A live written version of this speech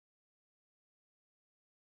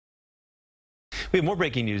We have more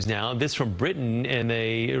breaking news now. This from Britain, and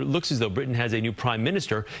it looks as though Britain has a new prime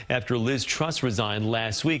minister after Liz Truss resigned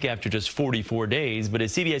last week after just 44 days. But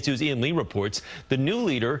as CBS News' Ian Lee reports, the new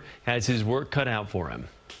leader has his work cut out for him.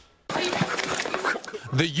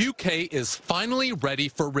 The UK is finally ready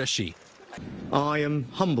for Rishi. I am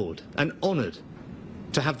humbled and honoured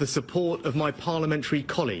to have the support of my parliamentary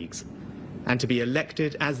colleagues and to be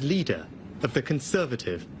elected as leader of the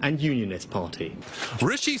Conservative and Unionist Party.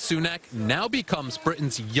 Rishi Sunak now becomes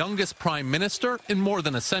Britain's youngest prime minister in more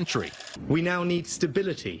than a century. We now need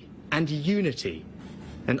stability and unity,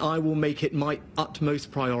 and I will make it my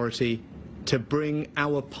utmost priority to bring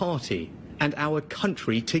our party and our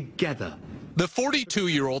country together. The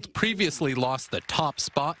 42-year-old previously lost the top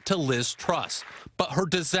spot to Liz Truss, but her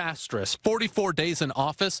disastrous 44 days in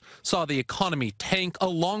office saw the economy tank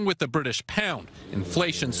along with the British pound,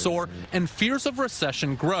 inflation soar, and fears of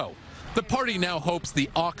recession grow. The party now hopes the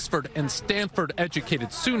Oxford and Stanford-educated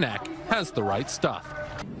Sunak has the right stuff.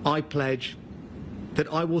 I pledge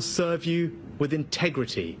that I will serve you with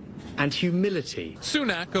integrity and humility.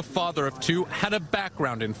 Sunak, a father of two, had a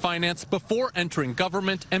background in finance before entering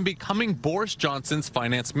government and becoming Boris Johnson's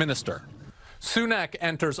finance minister. Sunak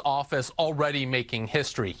enters office already making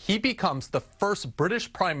history. He becomes the first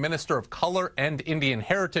British prime minister of color and Indian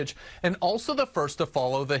heritage, and also the first to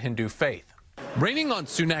follow the Hindu faith. Raining on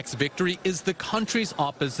Sunak's victory is the country's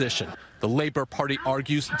opposition. The Labour Party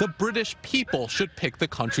argues the British people should pick the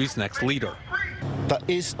country's next leader. There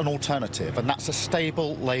is an alternative, and that's a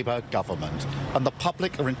stable Labour government, and the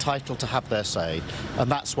public are entitled to have their say, and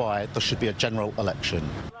that's why there should be a general election.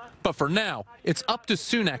 But for now, it's up to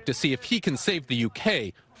Sunak to see if he can save the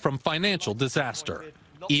UK from financial disaster.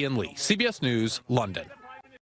 Ian Lee, CBS News, London.